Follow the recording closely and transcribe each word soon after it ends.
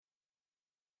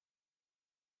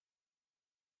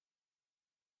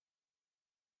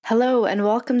Hello, and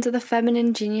welcome to the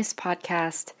Feminine Genius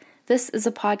Podcast. This is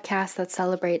a podcast that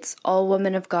celebrates all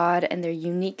women of God and their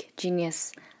unique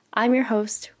genius. I'm your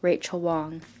host, Rachel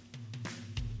Wong.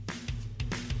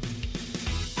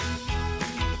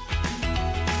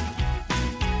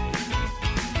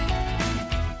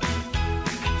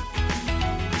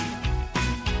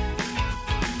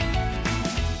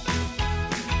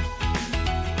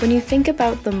 When you think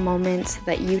about the moment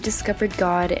that you discovered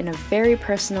God in a very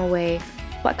personal way,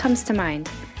 what comes to mind?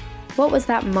 What was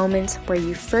that moment where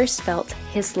you first felt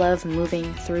His love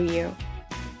moving through you?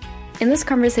 In this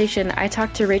conversation, I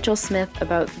talked to Rachel Smith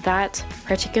about that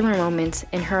particular moment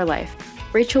in her life.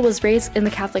 Rachel was raised in the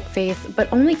Catholic faith,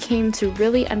 but only came to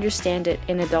really understand it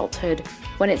in adulthood,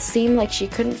 when it seemed like she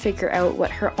couldn't figure out what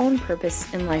her own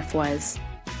purpose in life was.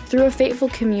 Through a fateful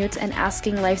commute and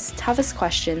asking life's toughest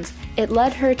questions, it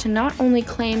led her to not only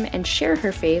claim and share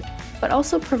her faith, but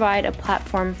also provide a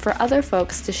platform for other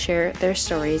folks to share their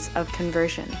stories of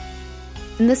conversion.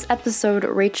 In this episode,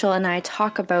 Rachel and I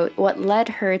talk about what led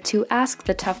her to ask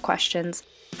the tough questions,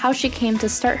 how she came to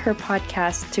start her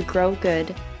podcast To Grow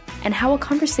Good, and how a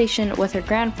conversation with her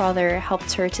grandfather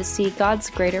helped her to see God's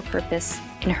greater purpose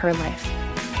in her life.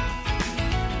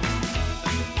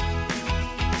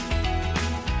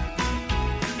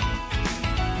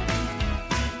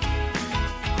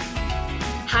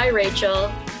 Hi,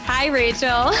 Rachel. Hi,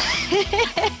 Rachel.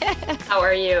 How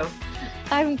are you?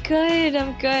 I'm good.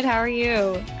 How are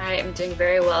you? I am doing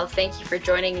very well. Thank you for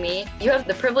joining me. You have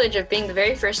the privilege of being the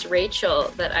very first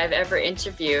Rachel that I've ever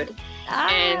interviewed.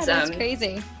 That's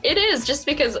crazy. It is, just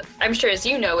because I'm sure, as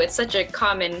you know, it's such a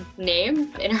common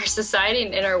name in our society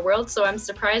and in our world. So I'm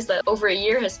surprised that over a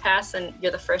year has passed and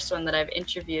you're the first one that I've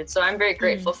interviewed. So I'm very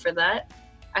grateful for that.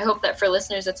 I hope that for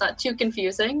listeners, it's not too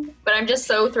confusing, but I'm just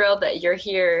so thrilled that you're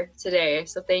here today.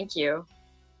 So thank you.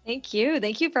 Thank you.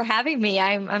 Thank you for having me.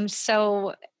 I'm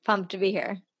so pumped to be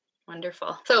here.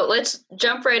 Wonderful. So let's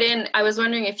jump right in. I was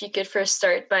wondering if you could first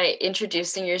start by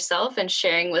introducing yourself and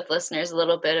sharing with listeners a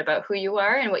little bit about who you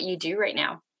are and what you do right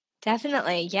now.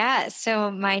 Definitely. Yeah.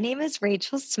 So my name is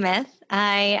Rachel Smith.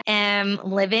 I am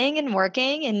living and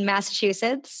working in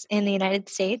Massachusetts in the United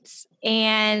States.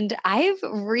 And I've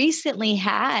recently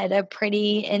had a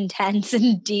pretty intense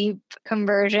and deep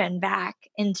conversion back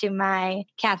into my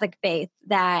Catholic faith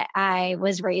that I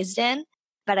was raised in.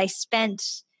 But I spent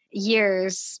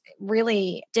years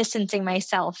really distancing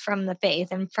myself from the faith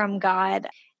and from God.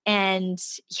 And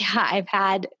yeah, I've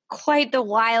had quite the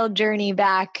wild journey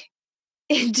back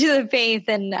into the faith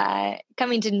and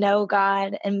coming to know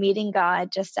God and meeting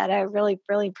God just at a really,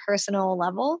 really personal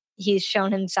level. He's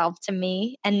shown himself to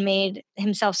me and made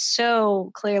himself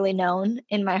so clearly known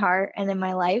in my heart and in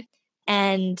my life.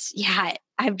 And yeah,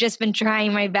 I've just been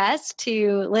trying my best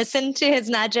to listen to his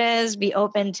nudges, be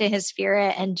open to his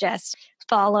spirit, and just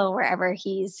follow wherever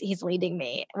he's leading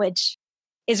me, which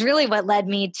is really what led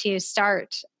me to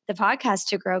start the podcast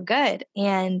To Grow Good,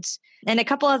 and a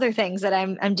couple other things that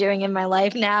I'm doing in my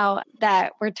life now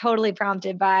that were totally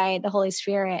prompted by the Holy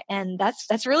Spirit. And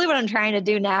that's really what I'm trying to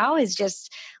do now, is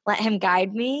just let him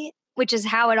guide me, which is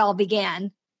how it all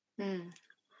began.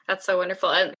 That's so wonderful.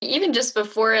 And even just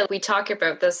before we talk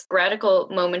about this radical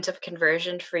moment of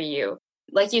conversion for you,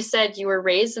 like you said, you were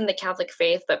raised in the Catholic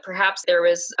faith, but perhaps there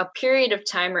was a period of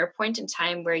time or a point in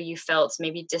time where you felt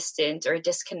maybe distant or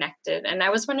disconnected. And I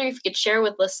was wondering if you could share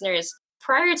with listeners,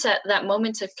 prior to that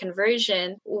moment of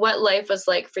conversion, what life was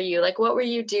like for you. Like, what were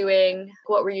you doing?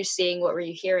 What were you seeing? What were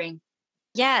you hearing?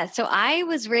 Yeah, so I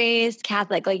was raised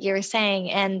Catholic, like you were saying,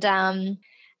 and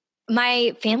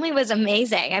my family was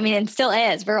amazing. I mean, and still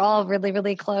is. We're all really,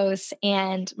 really close.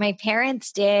 And my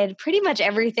parents did pretty much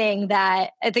everything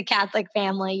that the Catholic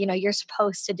family, you're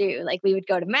supposed to do. Like, we would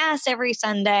go to mass every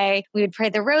Sunday. We would pray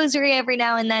the rosary every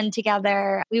now and then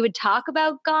together. We would talk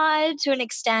about God to an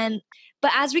extent.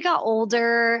 But as we got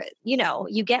older,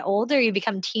 you get older, you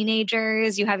become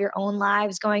teenagers, you have your own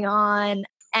lives going on,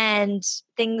 and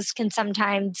things can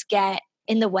sometimes get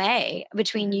in the way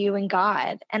between you and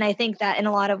God. And I think that in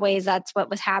a lot of ways, that's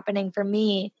what was happening for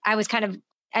me. I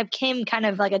became kind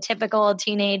of like a typical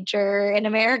teenager in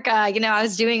America. I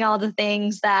was doing all the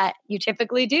things that you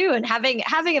typically do and having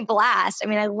a blast. I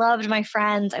mean, I loved my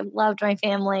friends. I loved my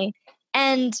family.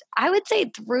 And I would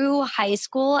say through high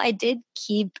school, I did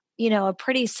keep, a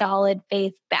pretty solid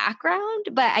faith background.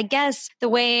 But I guess the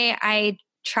way I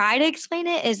try to explain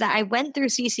it is that I went through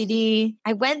CCD,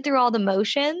 I went through all the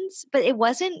motions, but it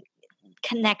wasn't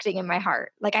connecting in my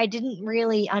heart. Like I didn't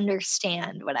really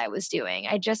understand what I was doing.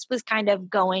 I just was kind of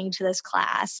going to this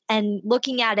class and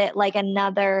looking at it like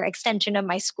another extension of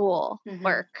my school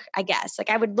work, I guess. Like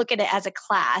I would look at it as a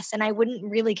class and I wouldn't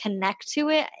really connect to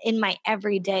it in my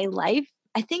everyday life.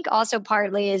 I think also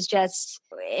partly is just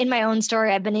in my own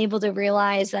story, I've been able to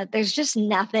realize that there's just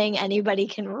nothing anybody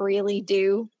can really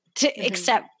do to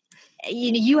except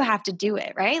you have to do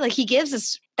it, right? Like he gives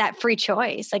us that free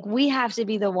choice. Like we have to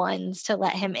be the ones to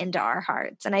let him into our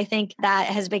hearts. And I think that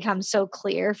has become so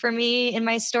clear for me in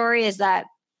my story is that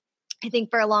I think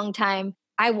for a long time,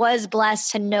 I was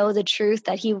blessed to know the truth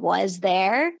that he was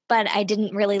there, but I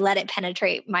didn't really let it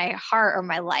penetrate my heart or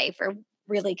my life or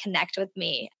really connect with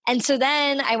me. And so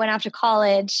then I went off to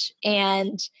college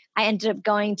and I ended up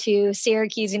going to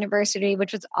Syracuse University,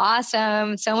 which was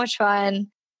awesome, so much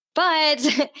fun.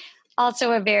 But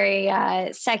also a very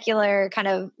secular kind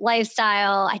of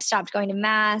lifestyle. I stopped going to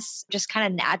mass just kind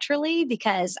of naturally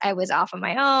because I was off on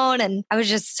my own and I was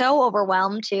just so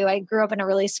overwhelmed too. I grew up in a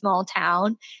really small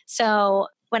town. So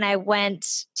when I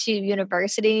went to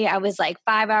university, I was like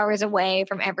 5 hours away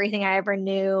from everything I ever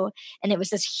knew. And it was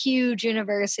this huge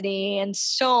university and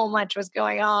so much was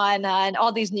going on and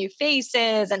all these new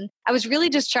faces. And I was really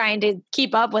just trying to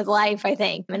keep up with life, I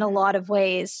think, in a lot of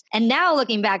ways. And now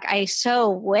looking back, I so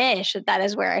wish that that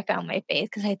is where I found my faith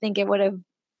because I think it would have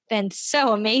been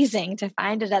so amazing to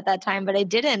find it at that time, but I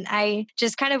didn't. I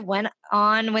just kind of went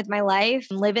on with my life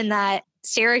and live in that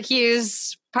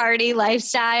Syracuse party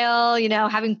lifestyle, you know,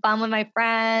 having fun with my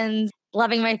friends,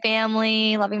 loving my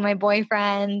family, loving my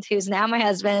boyfriend, who's now my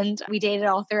husband. We dated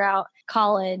all throughout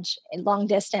college in long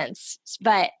distance.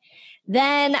 But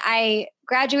then I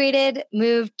graduated,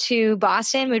 moved to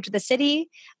Boston, moved to the city.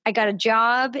 I got a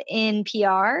job in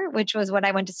PR, which was what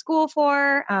I went to school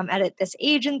for at this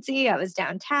agency. I was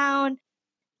downtown.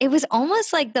 It was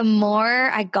almost like the more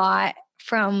I got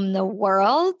from the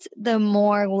world, the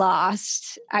more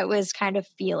lost I was kind of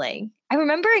feeling. I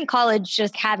remember in college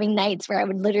just having nights where I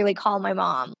would literally call my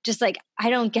mom, just like,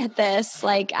 I don't get this.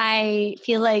 Like, I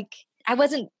feel like I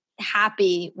wasn't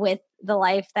happy with the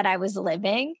life that I was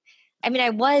living. I mean, I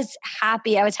was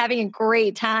happy. I was having a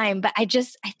great time, but I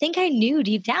think I knew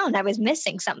deep down I was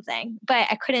missing something, but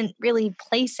I couldn't really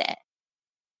place it.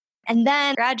 And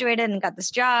then graduated and got this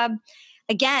job.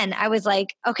 Again, I was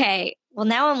like, okay, well,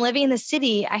 now I'm living in the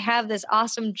city. I have this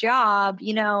awesome job,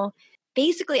 you know,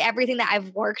 basically everything that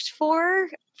I've worked for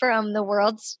from the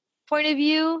world's point of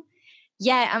view.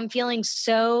 Yet I'm feeling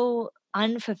so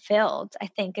unfulfilled, I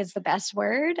think is the best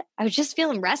word. I was just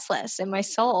feeling restless in my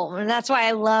soul. And that's why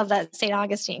I love that St.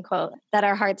 Augustine quote that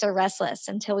our hearts are restless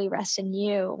until we rest in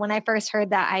you. When I first heard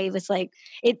that, I was like,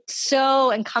 it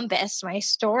so encompassed my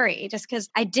story just because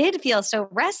I did feel so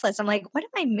restless. I'm like, what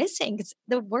am I missing? Because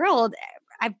the world,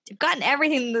 I've gotten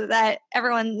everything that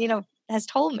everyone, you know, has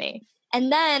told me. And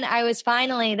then I was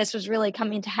finally, this was really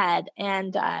coming to head.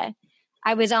 And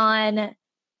I was on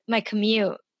my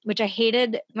commute, which I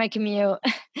hated my commute.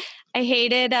 I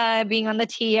hated being on the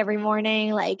T every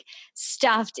morning, like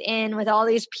stuffed in with all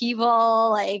these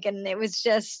people, like, and it was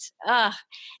just,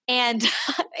 And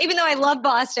even though I love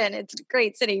Boston, it's a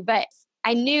great city, but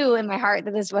I knew in my heart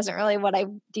that this wasn't really what I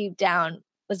deep down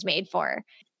was made for.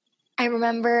 I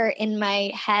remember in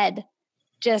my head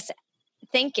just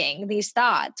thinking these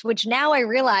thoughts, which now I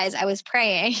realize I was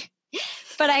praying.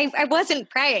 But I wasn't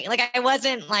praying. Like I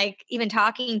wasn't like even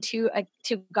talking to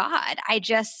God. I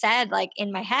just said like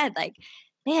in my head, like,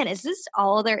 man, is this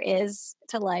all there is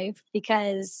to life?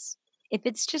 Because if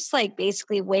it's just like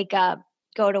basically wake up,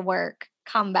 go to work,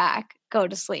 come back, go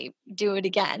to sleep, do it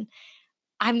again,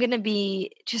 I'm going to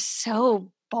be just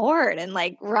so bored and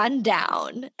like run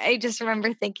down. I just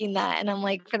remember thinking that. And I'm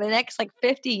like, for the next like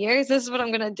 50 years, this is what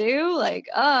I'm going to do. Like,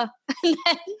 and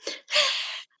then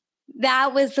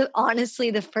that was honestly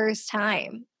the first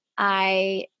time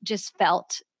I just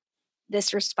felt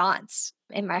this response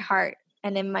in my heart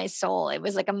and in my soul. It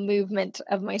was like a movement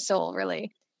of my soul,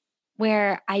 really,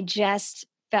 where I just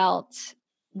felt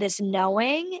this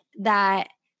knowing that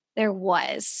there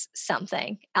was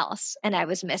something else and I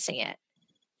was missing it.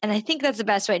 And I think that's the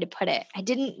best way to put it. I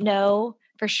didn't know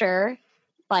for sure.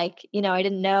 Like, you know, I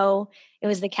didn't know it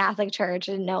was the Catholic Church.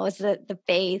 I didn't know it was the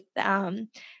faith.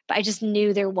 But I just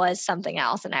knew there was something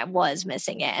else and I was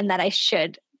missing it and that I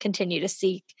should continue to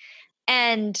seek.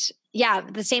 And yeah,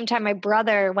 at the same time, my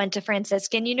brother went to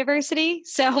Franciscan University.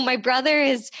 So my brother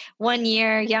is 1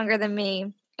 year younger than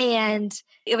me. And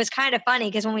it was kind of funny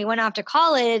because when we went off to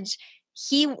college,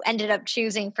 he ended up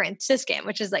choosing Franciscan,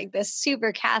 which is like this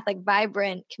super Catholic,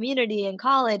 vibrant community in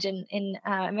college in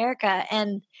America.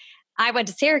 And I went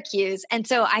to Syracuse. And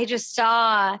so I just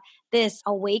saw this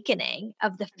awakening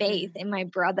of the faith in my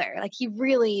brother. Like he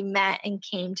really met and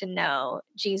came to know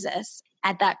Jesus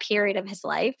at that period of his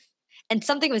life. And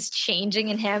something was changing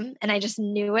in him, and I just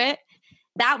knew it.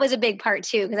 That was a big part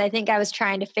too, because I think I was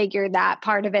trying to figure that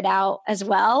part of it out as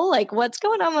well. Like, what's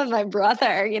going on with my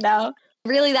brother, you know?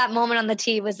 Really, that moment on the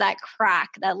tee was that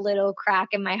crack, that little crack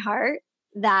in my heart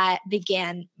that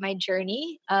began my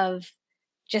journey of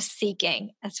just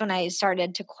seeking. That's when I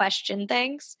started to question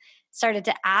things, started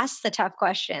to ask the tough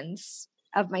questions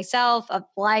of myself, of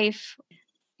life,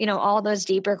 you know, all those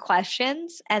deeper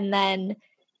questions, and then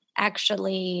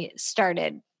actually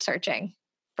started searching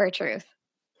for truth.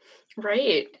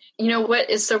 Right. You know what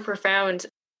is so profound?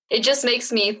 It just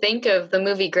makes me think of the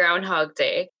movie Groundhog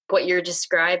Day, what you're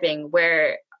describing,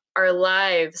 where our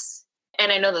lives,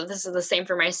 and I know that this is the same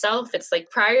for myself, it's like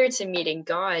prior to meeting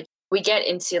God, we get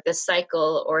into this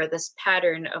cycle or this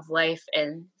pattern of life.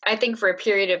 And I think for a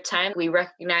period of time, we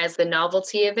recognize the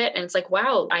novelty of it. And it's like,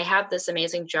 wow, I have this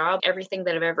amazing job. Everything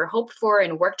that I've ever hoped for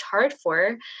and worked hard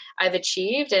for, I've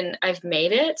achieved and I've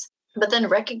made it. But then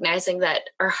recognizing that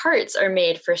our hearts are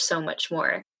made for so much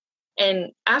more.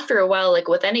 And after a while, like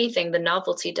with anything, the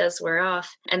novelty does wear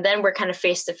off. And then we're kind of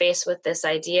face to face with this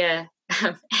idea.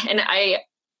 And I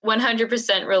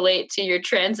 100% relate to your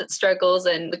transit struggles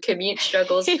and the commute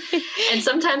struggles. And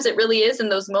sometimes it really is in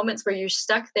those moments where you're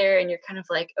stuck there and you're kind of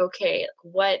like, okay,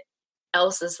 what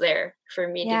else is there for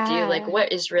me to do? Like,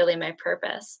 what is really my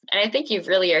purpose? And I think you've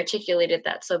really articulated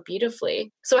that so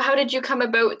beautifully. So how did you come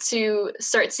about to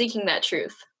start seeking that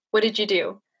truth? What did you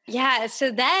do? Yeah.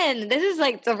 So then this is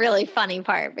like the really funny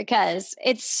part, because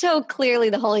it's so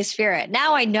clearly the Holy Spirit.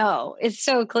 Now I know it's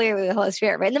so clearly the Holy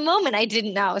Spirit, but in the moment I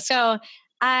didn't know. So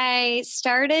I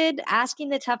started asking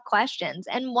the tough questions,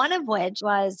 and one of which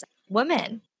was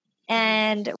women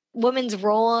and women's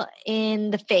role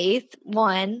in the faith,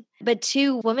 one, but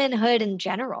two, womanhood in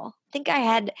general. I think I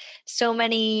had so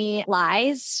many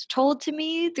lies told to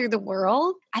me through the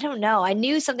world. I don't know. I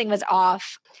knew something was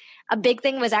off. A big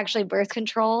thing was actually birth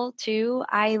control too.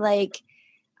 I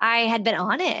had been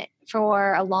on it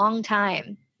for a long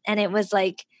time, and it was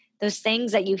like those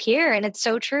things that you hear, and it's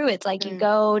so true. It's like you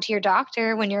go to your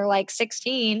doctor when you're like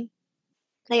 16,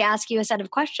 they ask you a set of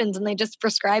questions and they just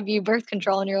prescribe you birth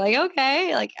control, and you're like,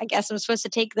 okay, like I guess I'm supposed to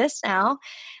take this now,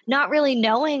 not really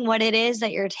knowing what it is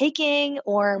that you're taking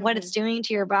or what it's doing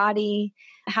to your body,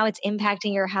 how it's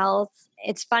impacting your health.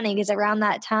 It's funny because around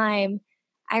that time,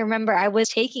 I remember I was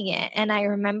taking it, and I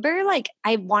remember like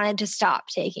I wanted to stop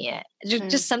taking it.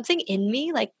 Just something in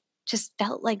me like just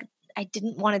felt like I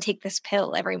didn't want to take this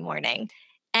pill every morning.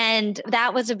 And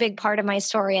that was a big part of my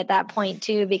story at that point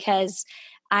too, because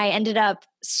I ended up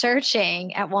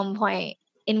searching at one point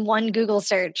in one Google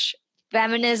search,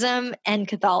 feminism and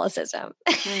Catholicism.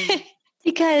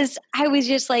 Because I was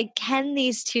just like, can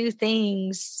these two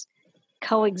things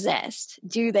coexist?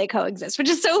 Do they coexist? Which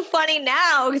is so funny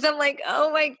now, because I'm like,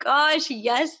 oh my gosh,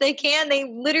 yes, they can. They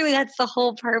literally, that's the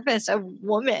whole purpose of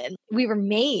woman. We were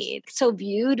made so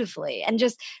beautifully. And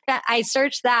just that, I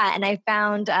searched that and I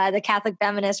found the Catholic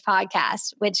Feminist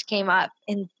podcast, which came up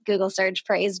in Google search.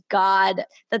 Praise God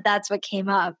that that's what came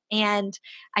up. And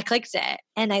I clicked it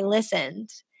and I listened.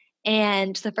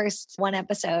 And the first one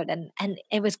episode, and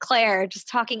it was Claire just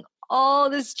talking all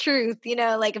this truth, you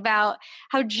know, like about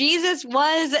how Jesus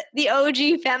was the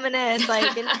OG feminist,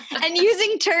 like, and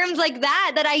using terms like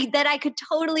that I could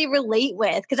totally relate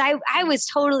with, because I was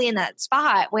totally in that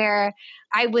spot where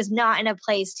I was not in a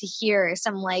place to hear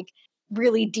some like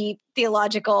really deep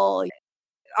theological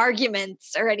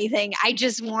arguments or anything. I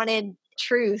just wanted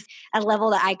truth at a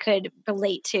level that I could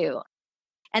relate to.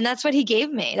 And that's what he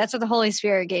gave me. That's what the Holy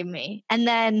Spirit gave me. And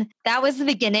then that was the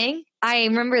beginning. I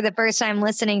remember the first time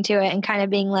listening to it and kind of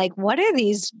being like, what are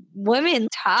these women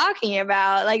talking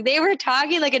about? Like they were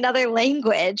talking like another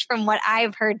language from what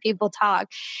I've heard people talk.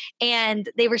 And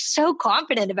they were so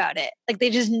confident about it. Like they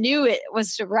just knew it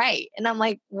was right. And I'm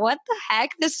like, what the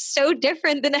heck? This is so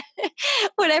different than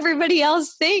what everybody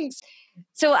else thinks.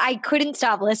 So I couldn't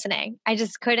stop listening. I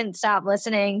just couldn't stop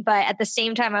listening. But at the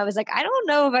same time, I was like, I don't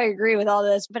know if I agree with all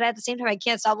this, but at the same time, I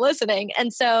can't stop listening.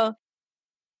 And so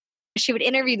she would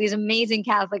interview these amazing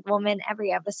Catholic women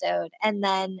every episode and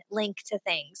then link to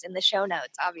things in the show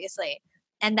notes, obviously.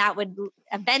 And that would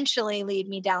eventually lead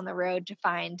me down the road to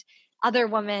find other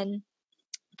women,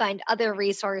 find other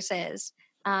resources.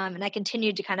 And I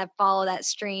continued to kind of follow that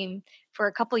stream for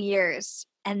a couple years.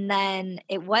 And then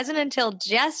it wasn't until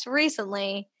just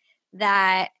recently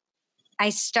that I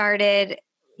started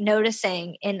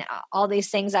noticing in all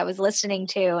these things I was listening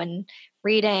to and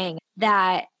reading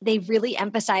that they really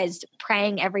emphasized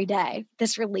praying every day,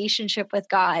 this relationship with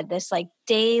God, this like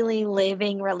daily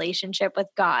living relationship with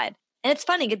God. And it's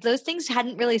funny because those things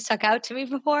hadn't really stuck out to me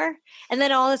before. And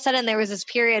then all of a sudden there was this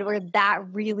period where that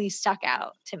really stuck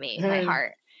out to me in my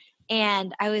heart.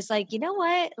 And I was like, you know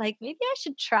what? Like maybe I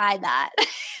should try that.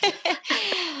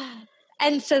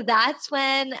 And so that's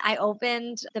when I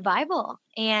opened the Bible,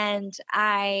 and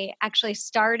I actually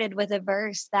started with a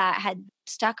verse that had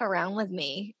stuck around with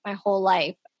me my whole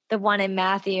life. The one in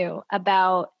Matthew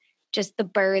about just the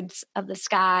birds of the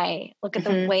sky. Look at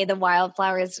the way the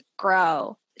wildflowers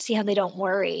grow. See how they don't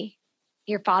worry.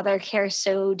 Your Father cares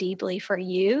so deeply for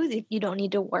you that you don't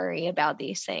need to worry about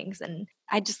these things. And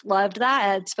I just loved that.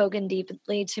 It had spoken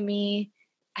deeply to me.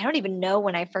 I don't even know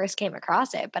when I first came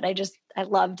across it, but I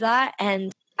loved that.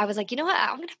 And I was like, you know what?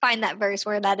 I'm going to find that verse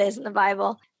where that is in the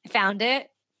Bible. I found it,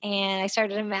 and I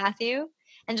started in Matthew,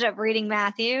 ended up reading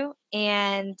Matthew,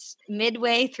 and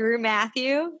midway through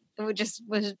Matthew, it just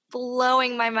was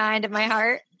blowing my mind and my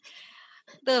heart.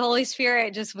 The Holy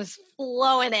Spirit just was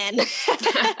flowing in.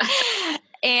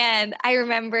 And I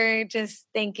remember just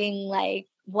thinking like,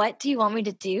 what do you want me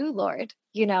to do, Lord?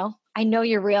 You know, I know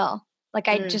you're real. Like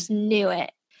I just knew it.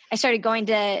 I started going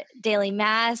to daily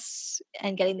mass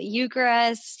and getting the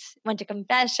Eucharist, went to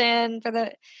confession for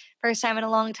the first time in a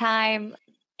long time.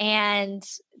 And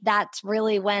that's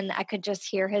really when I could just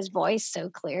hear his voice so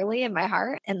clearly in my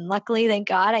heart. And luckily, thank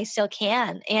God, I still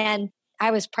can. And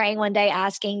I was praying one day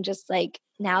asking just like,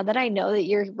 now that I know that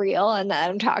you're real and that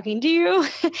I'm talking to you,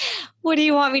 what do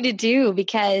you want me to do?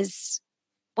 Because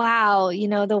wow, you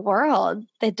know, the world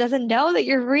that doesn't know that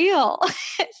you're real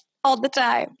all the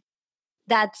time.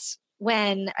 That's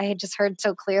when I had just heard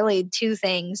so clearly two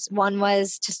things. One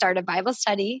was to start a Bible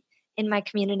study in my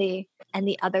community. And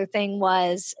the other thing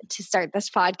was to start this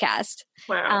podcast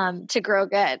to grow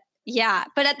good. Yeah.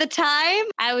 But at the time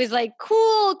I was like,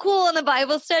 cool in the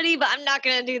Bible study, but I'm not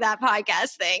going to do that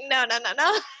podcast thing. No.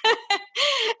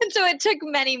 And so it took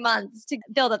many months to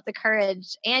build up the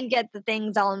courage and get the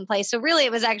things all in place. So really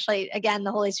it was actually, again,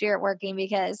 the Holy Spirit working,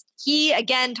 because he,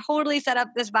 again, totally set up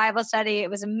this Bible study. It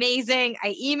was amazing.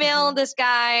 I emailed this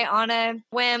guy on a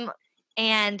whim,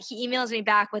 and he emails me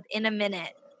back within a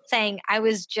minute saying, I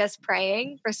was just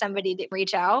praying for somebody to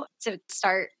reach out to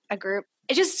start a group.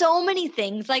 It's just so many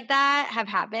things like that have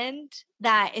happened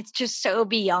that it's just so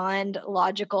beyond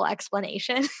logical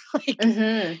explanation.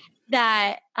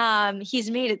 That he's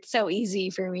made it so easy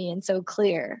for me and so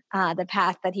clear, the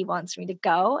path that he wants me to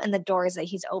go and the doors that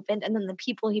he's opened, and then the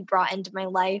people he brought into my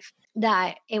life,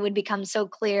 that it would become so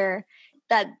clear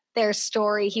that their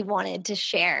story he wanted to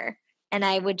share. And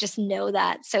I would just know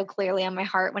that so clearly on my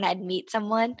heart when I'd meet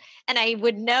someone. And I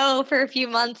would know for a few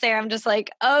months there, I'm just like,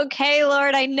 okay,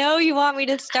 Lord, I know you want me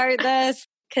to start this.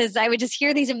 Because I would just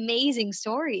hear these amazing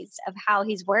stories of how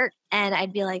he's worked. And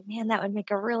I'd be like, man, that would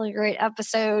make a really great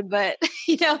episode. But,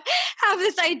 have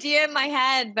this idea in my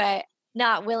head, but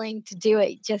not willing to do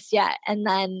it just yet. And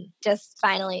then just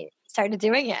finally started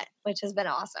doing it, which has been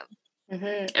awesome.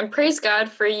 And praise God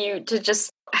for you to just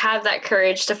have that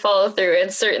courage to follow through.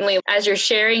 And certainly as you're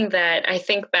sharing that, I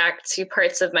think back to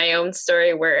parts of my own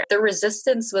story where the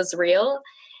resistance was real.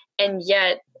 And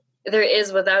yet there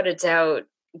is, without a doubt,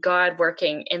 God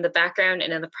working in the background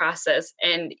and in the process.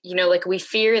 And, we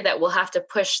fear that we'll have to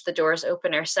push the doors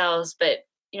open ourselves. But,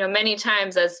 many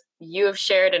times, as you have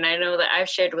shared, and I know that I've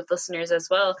shared with listeners as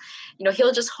well,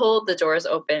 he'll just hold the doors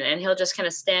open and he'll just kind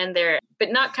of stand there,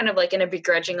 but not kind of like in a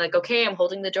begrudging, like, okay, I'm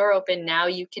holding the door open. Now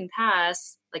you can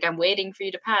pass. Like, I'm waiting for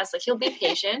you to pass. Like, he'll be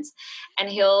patient and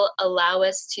he'll allow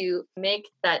us to make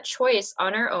that choice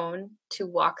on our own to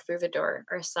walk through the door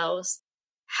ourselves.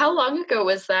 How long ago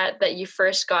was that you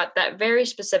first got that very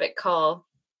specific call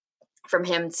from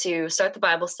him to start the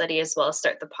Bible study as well as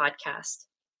start the podcast?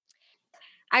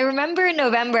 I remember in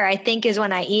November, I think, is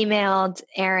when I emailed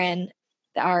Aaron,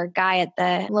 our guy at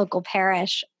the local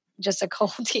parish, just a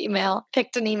cold email,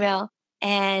 picked an email.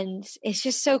 And it's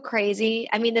just so crazy.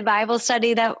 I mean, the Bible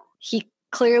study that he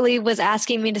clearly was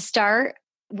asking me to start,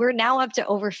 we're now up to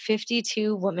over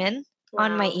 52 women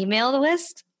on my email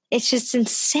list. It's just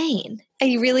insane.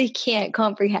 I really can't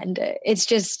comprehend it. It's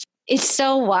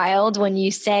so wild when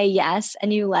you say yes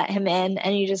and you let him in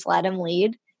and you just let him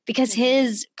lead, because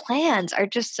his plans are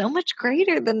just so much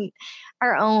greater than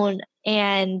our own.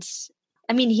 And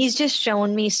I mean, he's just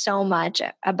shown me so much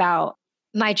about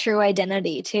my true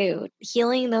identity too,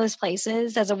 healing those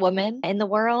places as a woman in the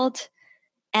world,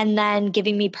 and then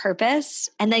giving me purpose,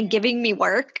 and then giving me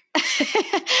work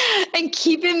and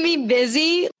keeping me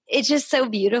busy. It's just so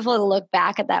beautiful to look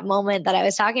back at that moment that I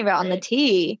was talking about on the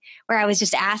tee, where I was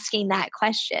just asking that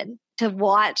question to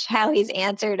watch how he's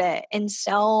answered it in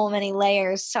so many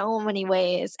layers, so many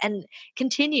ways, and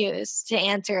continues to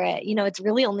answer it. It's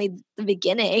really only the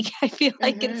beginning, I feel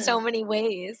like, in so many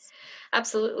ways.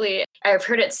 Absolutely. I've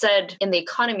heard it said in the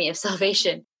economy of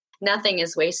salvation, nothing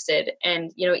is wasted.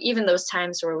 And, even those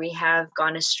times where we have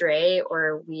gone astray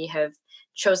or we have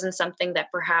chosen something that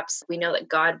perhaps we know that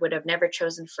God would have never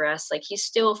chosen for us, like he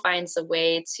still finds a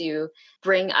way to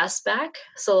bring us back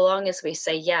so long as we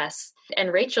say yes.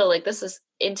 And Rachel, like this is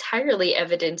entirely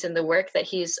evident in the work that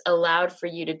he's allowed for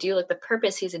you to do, like the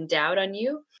purpose he's endowed on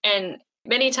you. And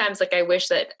many times, like I wish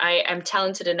that I'm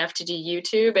talented enough to do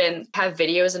YouTube and have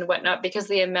videos and whatnot, because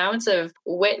the amount of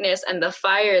witness and the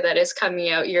fire that is coming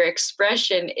out, your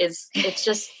expression it's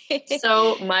just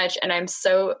so much. And I'm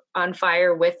so on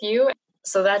fire with you.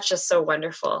 So that's just so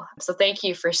wonderful. So thank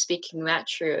you for speaking that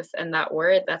truth and that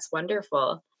word. That's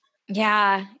wonderful.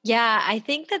 Yeah. I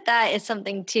think that is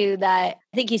something too that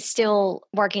I think he's still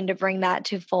working to bring that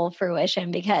to full fruition,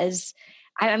 because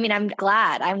I'm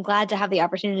glad to have the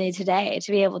opportunity today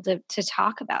to be able to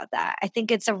talk about that. I think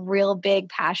it's a real big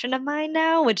passion of mine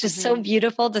now, which is so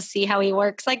beautiful to see how he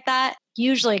works like that.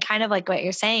 Usually kind of like what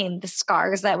you're saying, the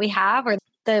scars that we have or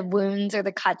the wounds or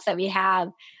the cuts that we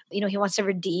have, he wants to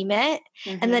redeem it.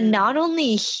 And then not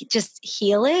only just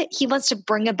heal it, he wants to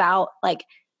bring about like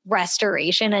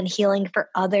restoration and healing for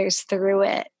others through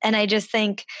it. And I just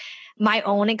think my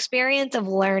own experience of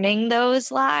learning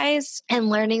those lies and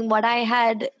learning what I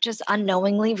had just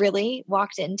unknowingly really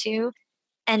walked into,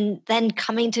 and then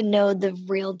coming to know the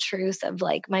real truth of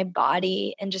like my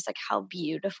body and just like how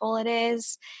beautiful it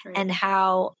is, right, and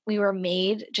how we were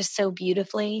made just so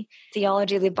beautifully.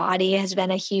 Theology of the body has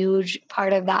been a huge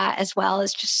part of that as well.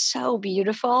 It's just so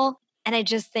beautiful. And I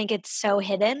just think it's so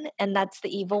hidden, and that's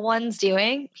the evil one's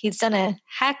doing. He's done a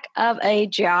heck of a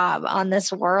job on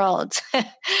this world. Yeah.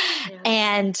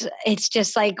 And it's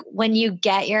just like when you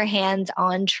get your hands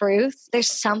on truth,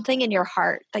 there's something in your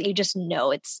heart that you just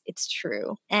know it's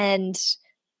true. And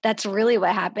that's really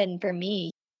what happened for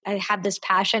me. I have this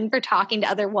passion for talking to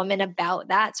other women about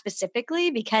that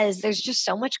specifically because there's just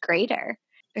so much greater.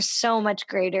 There's so much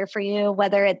greater for you,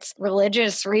 whether it's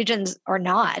religious regions or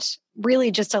not,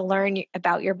 really just to learn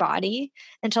about your body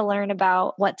and to learn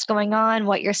about what's going on,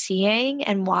 what you're seeing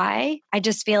and why. I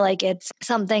just feel like it's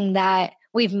something that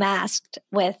we've masked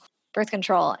with birth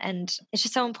control, and it's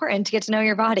just so important to get to know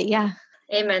your body. Yeah.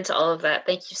 Amen to all of that.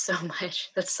 Thank you so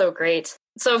much. That's so great.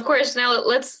 So, of course, now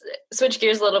let's switch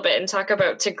gears a little bit and talk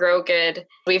about To Grow Good.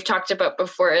 We've talked about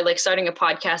before, like starting a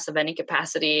podcast of any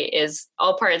capacity is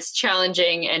all parts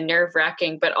challenging and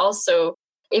nerve-wracking, but also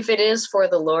if it is for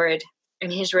the Lord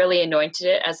and he's really anointed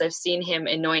it, as I've seen him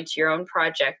anoint your own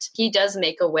project, he does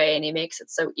make a way and he makes it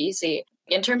so easy.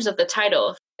 In terms of the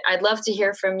title, I'd love to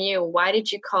hear from you. Why did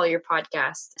you call your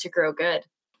podcast To Grow Good?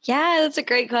 Yeah, that's a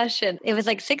great question. It was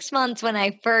like 6 months when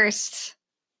I first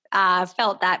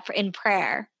felt that in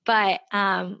prayer. But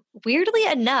weirdly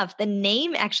enough, the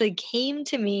name actually came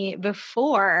to me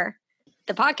before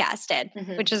the podcast did,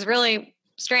 which is really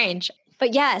strange.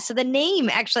 But yeah, so the name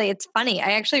actually, it's funny.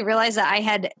 I actually realized that I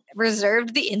had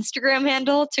reserved the Instagram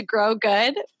handle To Grow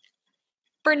Good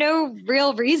for no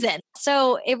real reason.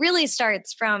 So it really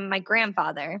starts from my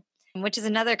grandfather, which is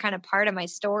another kind of part of my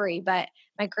story. But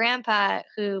my grandpa,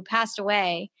 who passed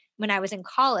away when I was in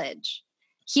college,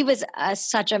 he was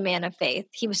such a man of faith.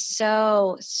 He was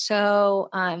so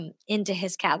into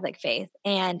his Catholic faith,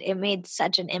 and it made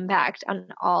such an impact on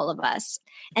all of us.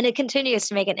 And it continues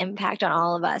to make an impact on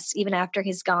all of us, even after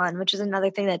he's gone, which is another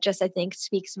thing that just, I think,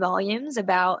 speaks volumes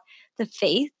about the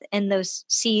faith and those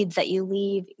seeds that you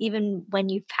leave even when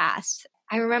you've passed.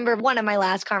 I remember one of my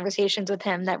last conversations with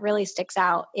him that really sticks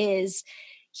out is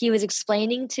he was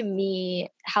explaining to me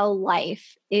how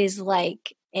life is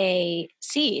like a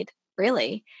seed,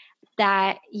 really,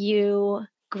 that you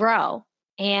grow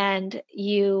and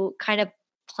you kind of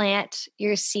plant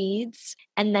your seeds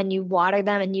and then you water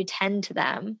them and you tend to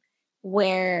them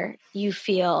where you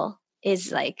feel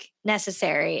is like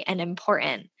necessary and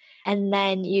important. And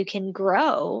then you can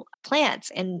grow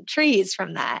plants and trees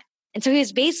from that. And so he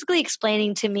was basically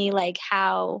explaining to me like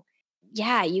how,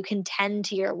 yeah, you can tend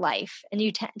to your life and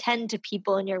you tend to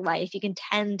people in your life. You can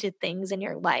tend to things in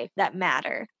your life that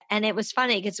matter. And it was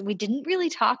funny because we didn't really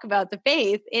talk about the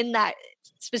faith in that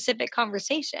specific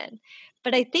conversation.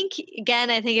 But I think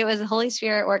it was the Holy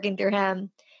Spirit working through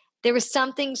him. There was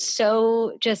something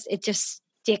it just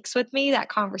sticks with me, that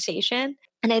conversation.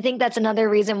 And I think that's another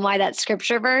reason why that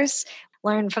scripture verse,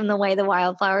 learn from the way the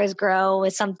wildflowers grow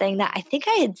was something that I think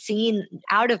I had seen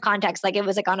out of context. Like it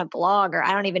was like on a blog, or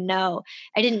I don't even know.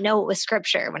 I didn't know it was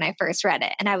scripture when I first read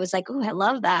it. And I was like, oh, I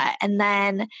love that. And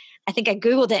then I think I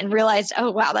Googled it and realized,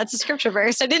 oh, wow, that's a scripture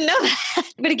verse. I didn't know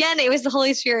that. But again, it was the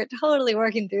Holy Spirit totally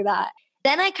working through that.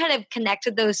 Then I kind of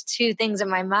connected those two things in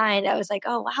my mind. I was like,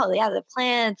 oh, wow, yeah, the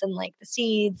plants and like the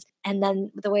seeds, and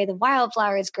then the way the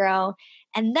wildflowers grow.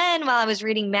 And then while I was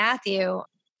reading Matthew,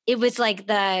 it was like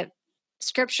the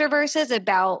scripture verses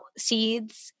about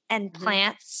seeds and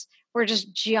plants were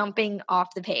just jumping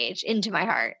off the page into my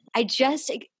heart. I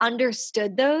just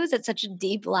understood those at such a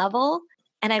deep level,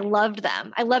 and I loved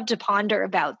them. I loved to ponder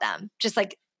about them, just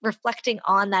like reflecting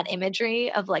on that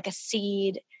imagery of like a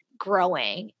seed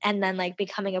growing and then like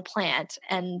becoming a plant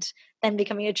and then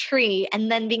becoming a tree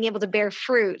and then being able to bear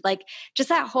fruit. Like just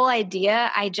that whole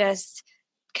idea, I just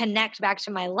connect back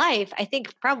to my life. I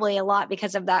think probably a lot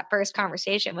because of that first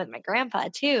conversation with my grandpa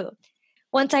too.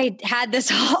 Once I had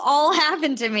this all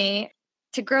happen to me,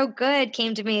 To Grow Good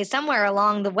came to me somewhere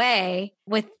along the way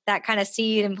with that kind of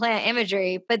seed and plant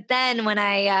imagery. But then when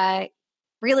I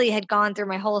really had gone through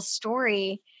my whole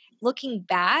story, looking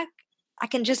back, I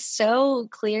can just so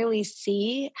clearly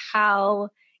see how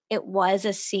it was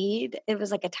a seed. It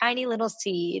was like a tiny little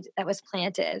seed that was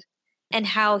planted, and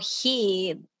how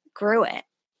he grew it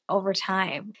over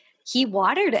time. He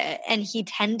watered it and he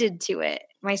tended to it,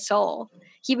 my soul.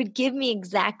 He would give me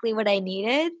exactly what I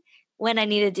needed when I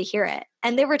needed to hear it.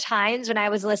 And there were times when I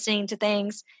was listening to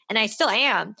things, and I still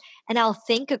am, and I'll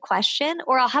think a question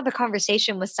or I'll have a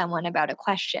conversation with someone about a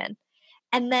question.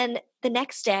 And then the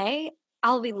next day,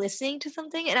 I'll be listening to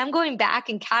something and I'm going back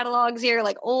in catalogs here,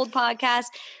 like old podcasts.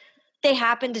 They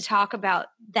happen to talk about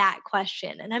that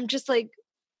question. And I'm just like,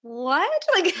 what?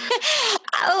 Like,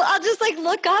 I'll just like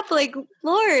look up like,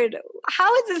 Lord,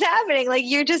 how is this happening? Like,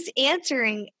 you're just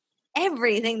answering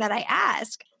everything that I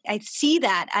ask. I see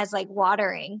that as like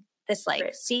watering this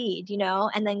like seed,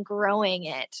 and then growing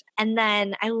it. And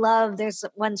then I love, there's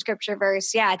one scripture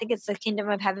verse. Yeah, I think it's the kingdom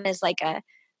of heaven is like a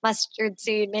mustard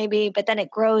seed maybe, but then it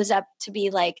grows up to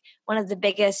be like one of the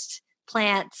biggest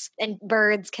plants, and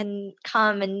birds can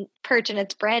come and perch in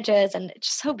its branches, and it's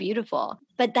just so beautiful.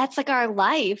 But that's like our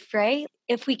life, right?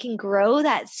 If we can grow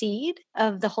that seed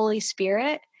of the Holy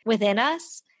Spirit within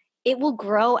us, it will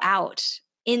grow out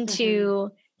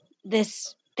into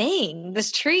this thing,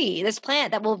 this tree, this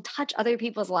plant that will touch other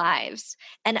people's lives,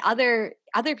 and other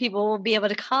people will be able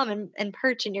to come and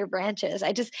perch in your branches.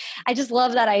 I just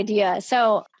love that idea.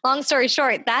 So long story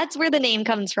short, that's where the name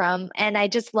comes from. And I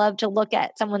just love to look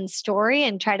at someone's story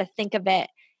and try to think of it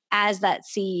as that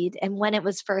seed and when it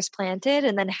was first planted,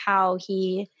 and then how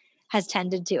he has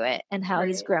tended to it and how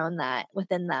he's grown that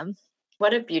within them.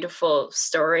 What a beautiful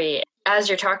story. As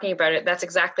you're talking about it, that's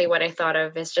exactly what I thought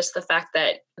of, is just the fact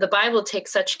that the Bible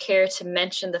takes such care to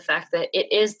mention the fact that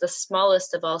it is the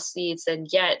smallest of all seeds. And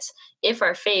yet, if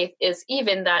our faith is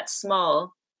even that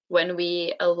small, when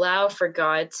we allow for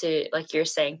God to, like you're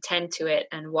saying, tend to it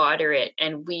and water it,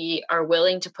 and we are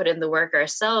willing to put in the work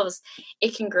ourselves,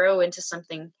 it can grow into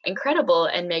something incredible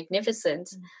and magnificent.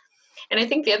 And I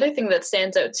think the other thing that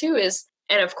stands out too is,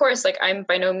 and of course, like I'm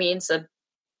by no means a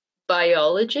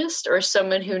biologist or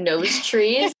someone who knows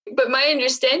trees, but my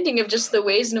understanding of just the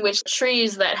ways in which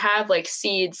trees that have like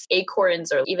seeds,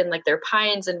 acorns, or even like their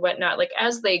pines and whatnot, like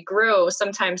as they grow,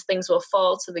 sometimes things will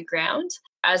fall to the ground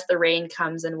as the rain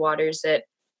comes and waters it.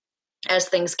 As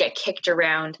things get kicked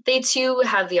around, they too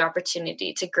have the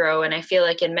opportunity to grow. And I feel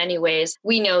like in many ways,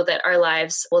 we know that our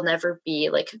lives will never be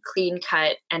like clean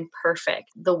cut and perfect.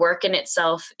 The work in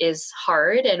itself is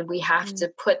hard, and we have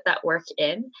to put that work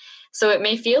in. So it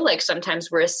may feel like sometimes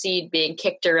we're a seed being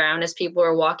kicked around as people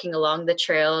are walking along the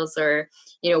trails, or,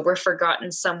 we're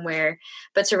forgotten somewhere.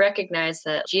 But to recognize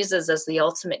that Jesus, as the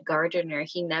ultimate gardener,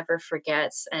 he never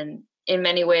forgets. And in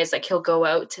many ways, like he'll go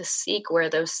out to seek where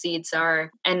those seeds are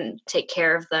and take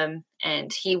care of them.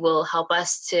 And he will help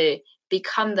us to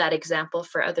become that example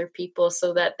for other people,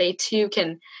 so that they too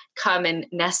can come and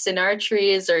nest in our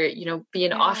trees, or, be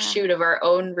an offshoot of our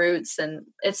own roots. And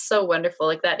it's so wonderful,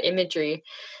 like that imagery.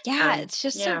 Yeah, it's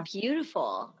just so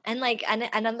beautiful. And like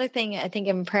another thing I think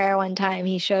in prayer one time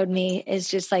he showed me is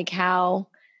just like how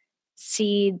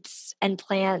seeds and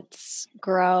plants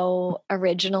grow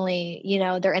originally,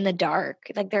 they're in the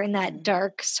dark, like they're in that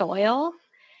dark soil,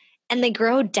 and they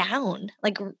grow down,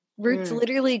 like roots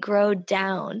literally grow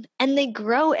down, and they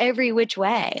grow every which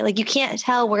way. Like you can't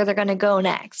tell where they're going to go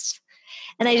next.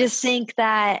 And I just think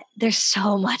that there's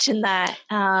so much in that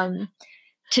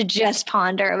to just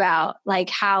ponder about, like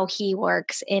how he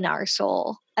works in our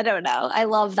soul I don't know. I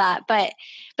love that. But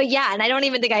yeah, and I don't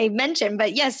even think I mentioned,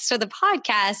 but yes, so the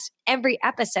podcast, every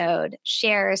episode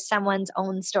shares someone's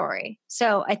own story.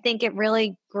 So I think it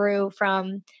really grew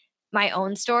from my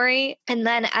own story. And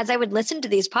then as I would listen to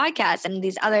these podcasts and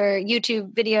these other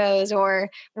YouTube videos or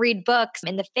read books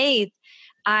in the faith,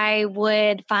 I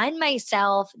would find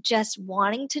myself just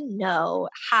wanting to know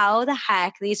how the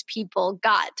heck these people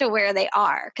got to where they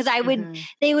are. Cause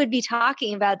they would be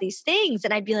talking about these things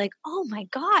and I'd be like, oh my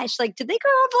gosh, like, did they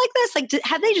grow up like this? Like,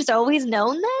 have they just always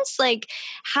known this? Like,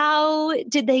 how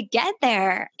did they get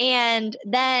there? And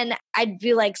then I'd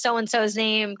be like, so-and-so's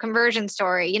name, conversion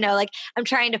story, like I'm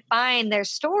trying to find their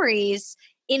stories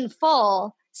in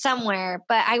full somewhere,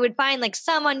 but I would find like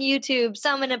some on YouTube,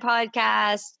 some in a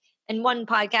podcast, in one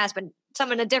podcast, but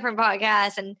some in a different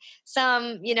podcast and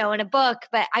some, in a book.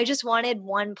 But I just wanted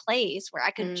one place where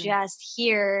I could just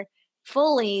hear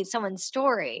fully someone's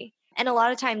story. And a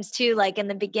lot of times too, like in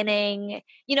the beginning,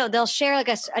 they'll share like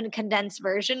a condensed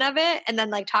version of it and then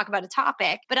like talk about a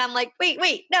topic. But I'm like,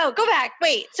 wait, no, go back.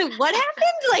 Wait, so what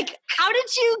happened? Like, how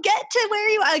did you get to where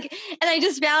you are? Like, and I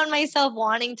just found myself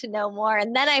wanting to know more.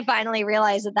 And then I finally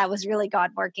realized that was really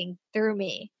God working through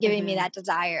me, giving me that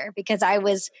desire, because I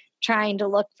was trying to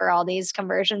look for all these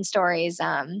conversion stories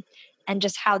and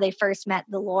just how they first met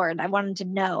the Lord. I wanted to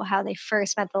know how they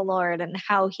first met the Lord and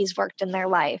how he's worked in their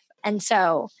life. And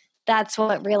so that's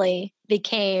what really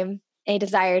became a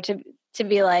desire to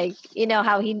be like,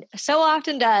 how he so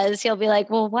often does. He'll be like,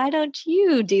 well, why don't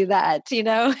you do that?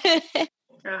 Oh,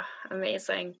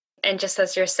 amazing. And just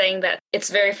as you're saying that,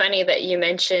 it's very funny that you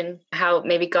mention how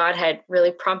maybe God had really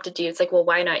prompted you. It's like, well,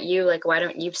 why not you? Like, why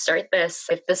don't you start this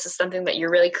if this is something that you're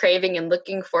really craving and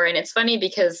looking for? And it's funny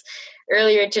because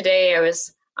earlier today I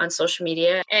was on social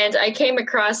media and I came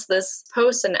across this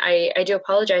post, and I do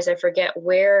apologize. I forget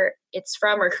where it's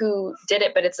from or who did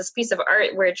it, but it's this piece of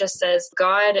art where it just says,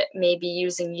 God may be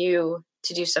using you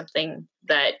to do something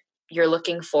that you're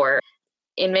looking for.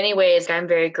 In many ways, I'm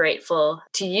very grateful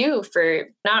to you for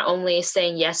not only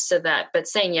saying yes to that, but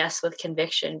saying yes with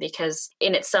conviction, because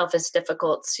in itself it's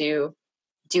difficult to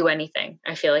do anything,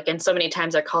 I feel like. And so many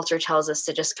times our culture tells us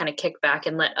to just kind of kick back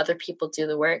and let other people do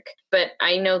the work. But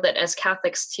I know that as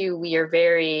Catholics too, we are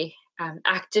very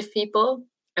active people,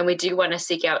 and we do want to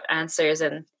seek out answers.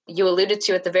 And you alluded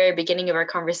to at the very beginning of our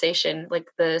conversation, like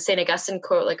the St. Augustine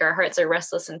quote, like our hearts are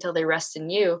restless until they rest in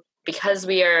you. Because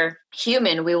we are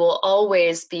human, we will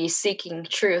always be seeking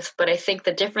truth. But I think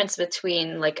the difference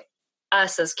between like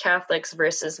us as Catholics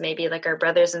versus maybe like our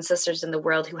brothers and sisters in the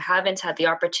world who haven't had the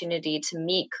opportunity to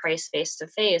meet Christ face to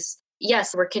face,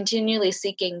 yes, we're continually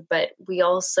seeking, but we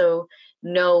also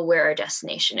know where our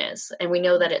destination is. And we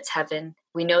know that it's heaven.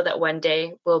 We know that one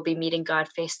day we'll be meeting God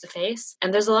face to face.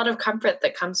 And there's a lot of comfort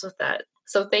that comes with that.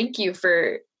 So thank you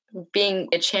for being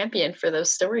a champion for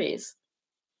those stories.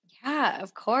 Yeah,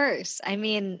 of course. I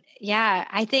mean, yeah,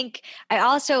 I think I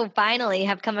also finally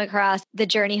have come across The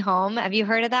Journey Home. Have you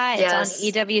heard of that? Yes.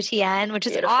 It's on EWTN, which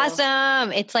is Beautiful.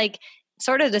 Awesome. It's like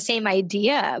sort of the same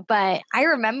idea, but I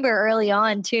remember early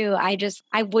on too,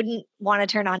 I wouldn't want to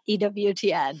turn on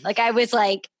EWTN. Like I was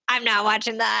like, I'm not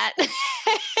watching that.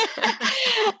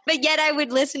 But yet I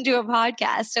would listen to a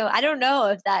podcast. So I don't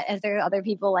know if there are other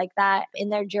people like that in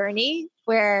their journey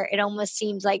where it almost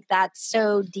seems like that's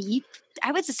so deep.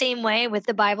 I was the same way with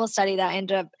the Bible study that I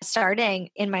ended up starting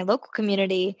in my local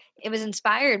community. It was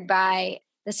inspired by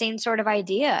the same sort of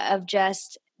idea of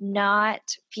just not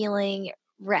feeling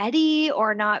ready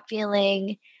or not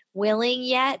feeling willing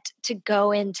yet to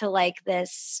go into like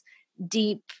this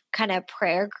deep kind of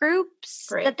prayer groups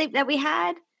that we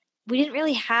had. We didn't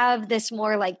really have this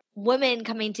more like women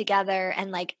coming together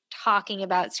and like talking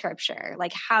about scripture.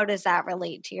 Like, how does that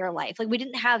relate to your life? Like, we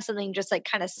didn't have something just like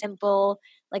kind of simple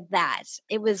like that.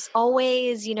 It was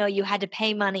always, you had to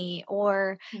pay money,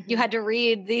 or you had to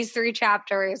read these 3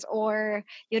 chapters, or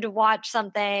you had to watch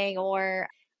something, or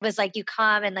it was like you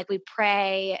come and like we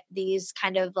pray these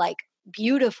kind of like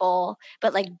beautiful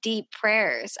but like deep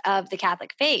prayers of the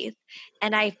Catholic faith.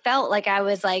 And I felt like I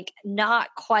was like not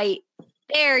quite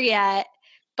there yet,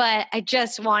 but I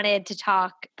just wanted to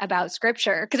talk about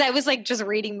scripture because I was like just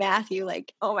reading Matthew,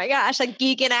 like, oh my gosh, like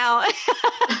geeking out.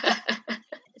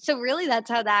 So really that's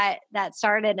how that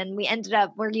started. And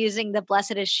we're using the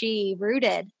Blessed is She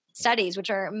Rooted studies, which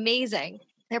are amazing.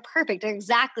 They're perfect. They're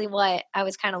exactly what I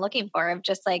was kind of looking for, of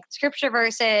just like scripture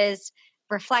verses,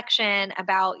 reflection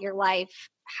about your life,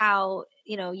 how,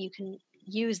 you can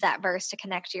use that verse to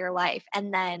connect to your life,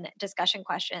 and then discussion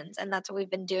questions. And that's what we've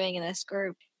been doing in this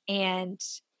group. And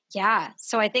yeah,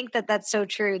 so I think that that's so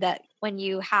true, that when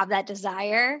you have that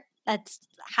desire That's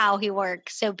how he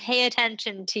works. So pay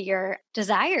attention to your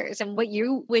desires and what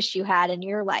you wish you had in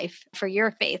your life for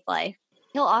your faith life.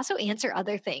 He'll also answer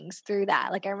other things through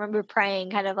that. Like I remember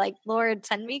praying kind of like, Lord,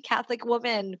 send me Catholic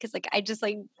woman. Cause like, I just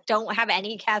like don't have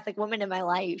any Catholic woman in my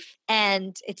life.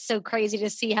 And it's so crazy to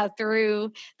see how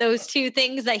through those two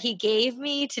things that he gave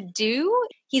me to do,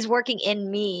 he's working in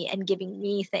me and giving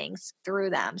me things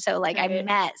through them. So like I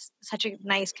met such a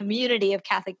nice community of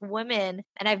Catholic women,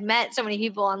 and I've met so many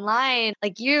people online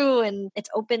like you, and it's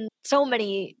opened so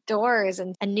many doors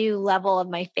and a new level of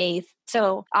my faith.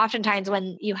 So oftentimes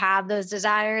when you have those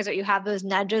desires or you have those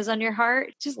nudges on your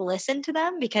heart, just listen to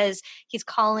them, because he's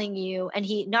calling you, and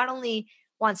he not only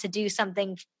wants to do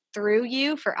something through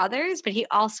you for others, but he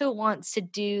also wants to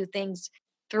do things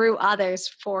through others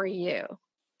for you.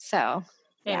 So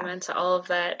amen to all of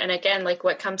that. And again, like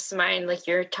what comes to mind, like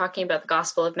you're talking about the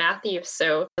Gospel of Matthew.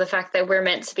 So the fact that we're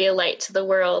meant to be a light to the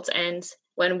world, and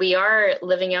when we are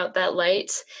living out that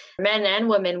light, men and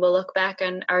women will look back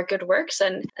on our good works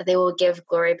and they will give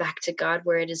glory back to God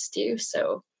where it is due.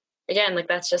 So again, like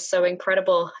that's just so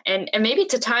incredible. And maybe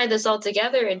to tie this all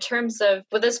together in terms of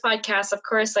with this podcast, of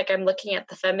course, like I'm looking at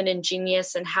the feminine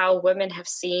genius and how women have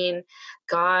seen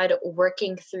God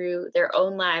working through their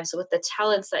own lives with the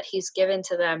talents that he's given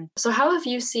to them. So how have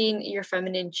you seen your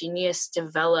feminine genius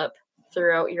develop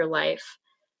throughout your life?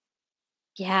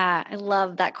 Yeah, I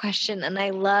love that question. And I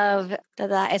love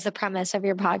that is the premise of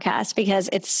your podcast, because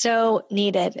it's so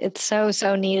needed. It's so,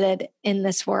 so needed in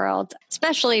this world,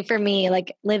 especially for me,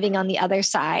 like living on the other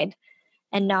side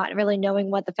and not really knowing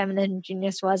what the feminine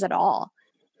genius was at all.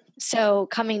 So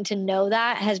coming to know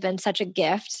that has been such a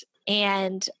gift.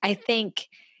 And I think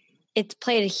it's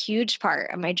played a huge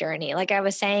part of my journey. Like I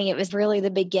was saying, it was really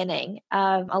the beginning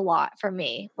of a lot for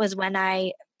me, was when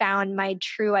I found my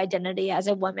true identity as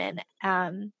a woman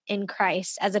in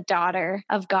Christ, as a daughter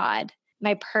of God,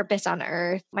 my purpose on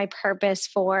earth, my purpose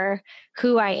for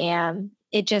who I am.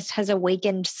 It just has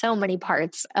awakened so many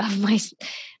parts of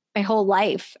my whole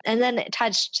life. And then it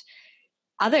touched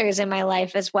others in my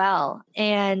life as well.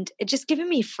 And it just given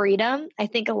me freedom. I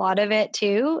think a lot of it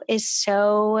too is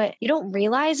so you don't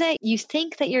realize it. You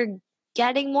think that you're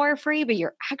getting more free, but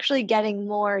you're actually getting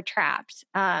more trapped.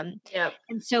 And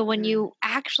so when you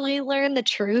actually learn the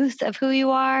truth of who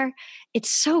you are, it's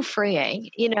so freeing,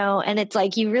 you know, and it's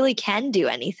like you really can do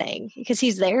anything because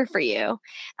he's there for you.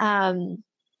 And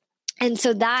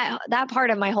so that part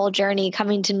of my whole journey,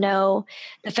 coming to know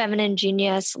the feminine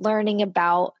genius, learning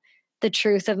about the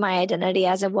truth of my identity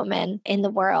as a woman in the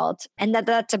world, and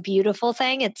that's a beautiful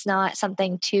thing. It's not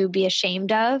something to be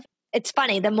ashamed of. It's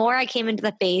funny, the more I came into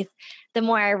the faith, the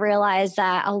more I realized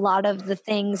that a lot of the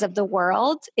things of the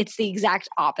world, it's the exact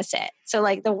opposite. So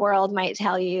like the world might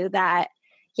tell you that,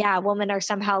 yeah, women are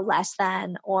somehow less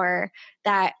than, or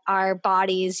that our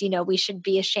bodies, you know, we should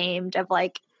be ashamed of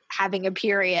like having a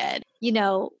period. You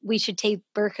know, we should take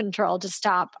birth control to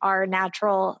stop our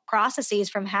natural processes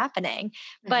from happening.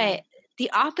 Mm-hmm. But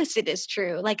the opposite is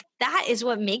true. Like that is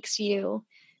what makes you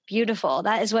beautiful.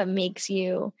 That is what makes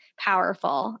you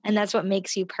powerful. And that's what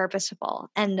makes you purposeful.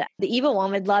 And the evil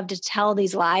one would love to tell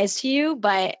these lies to you,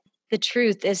 but the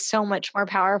truth is so much more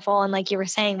powerful. And like you were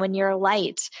saying, when you're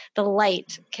light, the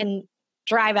light can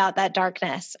drive out that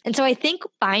darkness. And so I think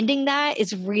finding that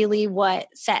is really what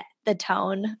set the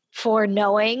tone for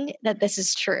knowing that this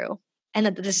is true, and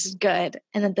that this is good,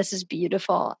 and that this is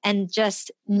beautiful. And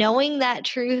just knowing that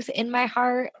truth in my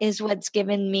heart is what's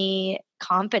given me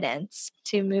confidence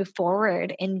to move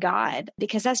forward in God,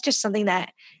 because that's just something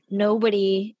that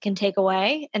nobody can take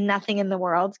away, and nothing in the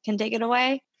world can take it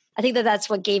away. I think that that's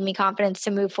what gave me confidence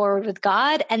to move forward with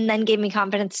God, and then gave me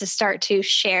confidence to start to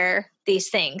share these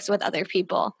things with other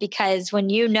people. Because when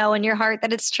you know in your heart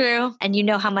that it's true, and you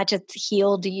know how much it's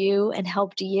healed you and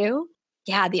helped you,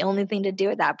 yeah, the only thing to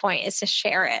do at that point is to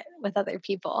share it with other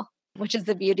people, which is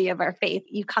the beauty of our faith.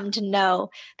 You come to know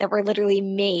that we're literally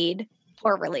made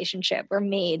for a relationship. We're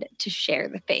made to share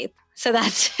the faith. So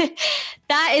that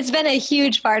has been a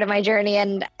huge part of my journey.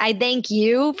 And I thank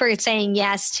you for saying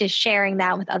yes to sharing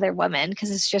that with other women, because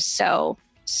it's just so,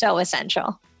 so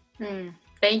essential.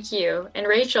 Thank you. And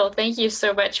Rachel, thank you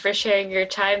so much for sharing your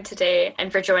time today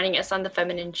and for joining us on the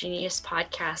Feminine Genius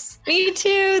podcast. Me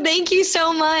too. Thank you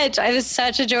so much. It was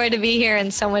such a joy to be here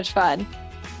and so much fun.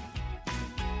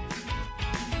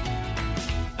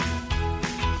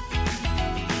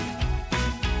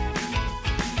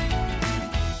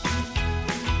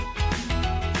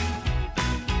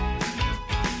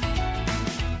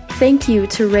 Thank you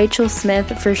to Rachel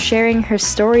Smith for sharing her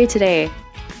story today.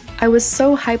 I was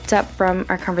so hyped up from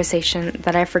our conversation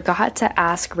that I forgot to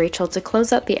ask Rachel to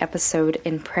close out the episode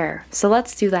in prayer. So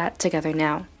let's do that together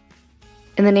now.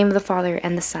 In the name of the Father,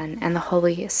 and the Son, and the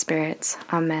Holy Spirit.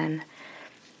 Amen.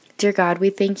 Dear God,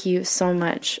 we thank you so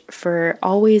much for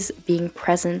always being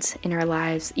present in our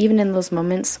lives, even in those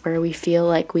moments where we feel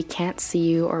like we can't see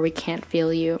you or we can't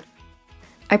feel you.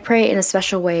 I pray in a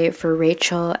special way for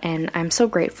Rachel, and I'm so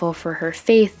grateful for her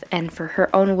faith and for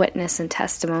her own witness and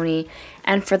testimony,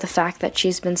 and for the fact that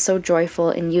she's been so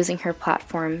joyful in using her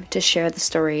platform to share the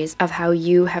stories of how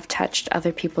you have touched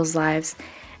other people's lives.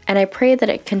 And I pray that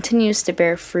it continues to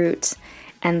bear fruit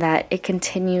and that it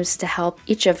continues to help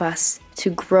each of us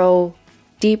to grow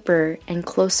deeper and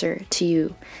closer to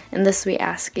you. And this we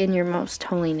ask in your most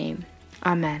holy name.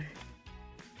 Amen.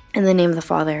 In the name of the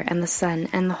Father, and the Son,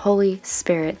 and the Holy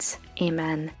Spirit.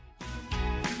 Amen.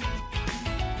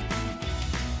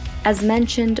 As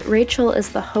mentioned, Rachel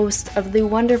is the host of the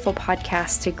wonderful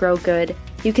podcast To Grow Good.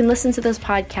 You can listen to this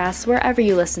podcast wherever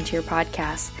you listen to your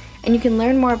podcasts, and you can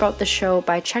learn more about the show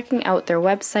by checking out their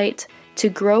website,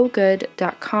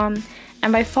 togrowgood.com,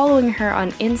 and by following her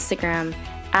on Instagram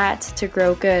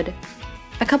 @togrowgood.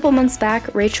 A couple months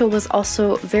back, Rachel was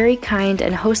also very kind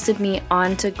and hosted me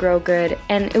on To Grow Good,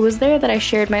 and it was there that I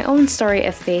shared my own story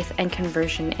of faith and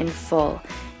conversion in full.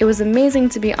 It was amazing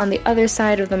to be on the other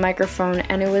side of the microphone,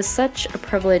 and it was such a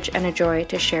privilege and a joy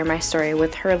to share my story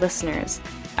with her listeners.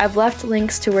 I've left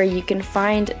links to where you can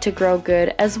find To Grow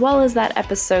Good, as well as that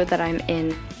episode that I'm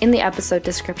in the episode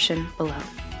description below.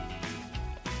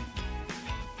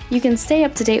 You can stay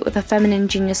up to date with the Feminine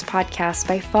Genius podcast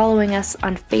by following us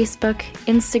on Facebook,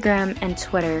 Instagram, and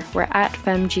Twitter. We're at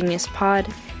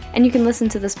FemGeniusPod, and you can listen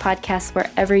to this podcast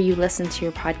wherever you listen to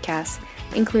your podcasts,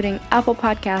 including Apple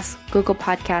Podcasts, Google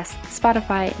Podcasts,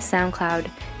 Spotify, SoundCloud,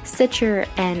 Stitcher,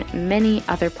 and many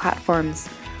other platforms.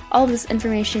 All of this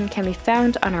information can be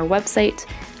found on our website,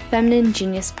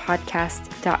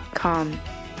 femininegeniuspodcast.com.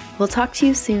 We'll talk to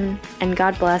you soon, and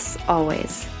God bless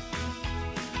always.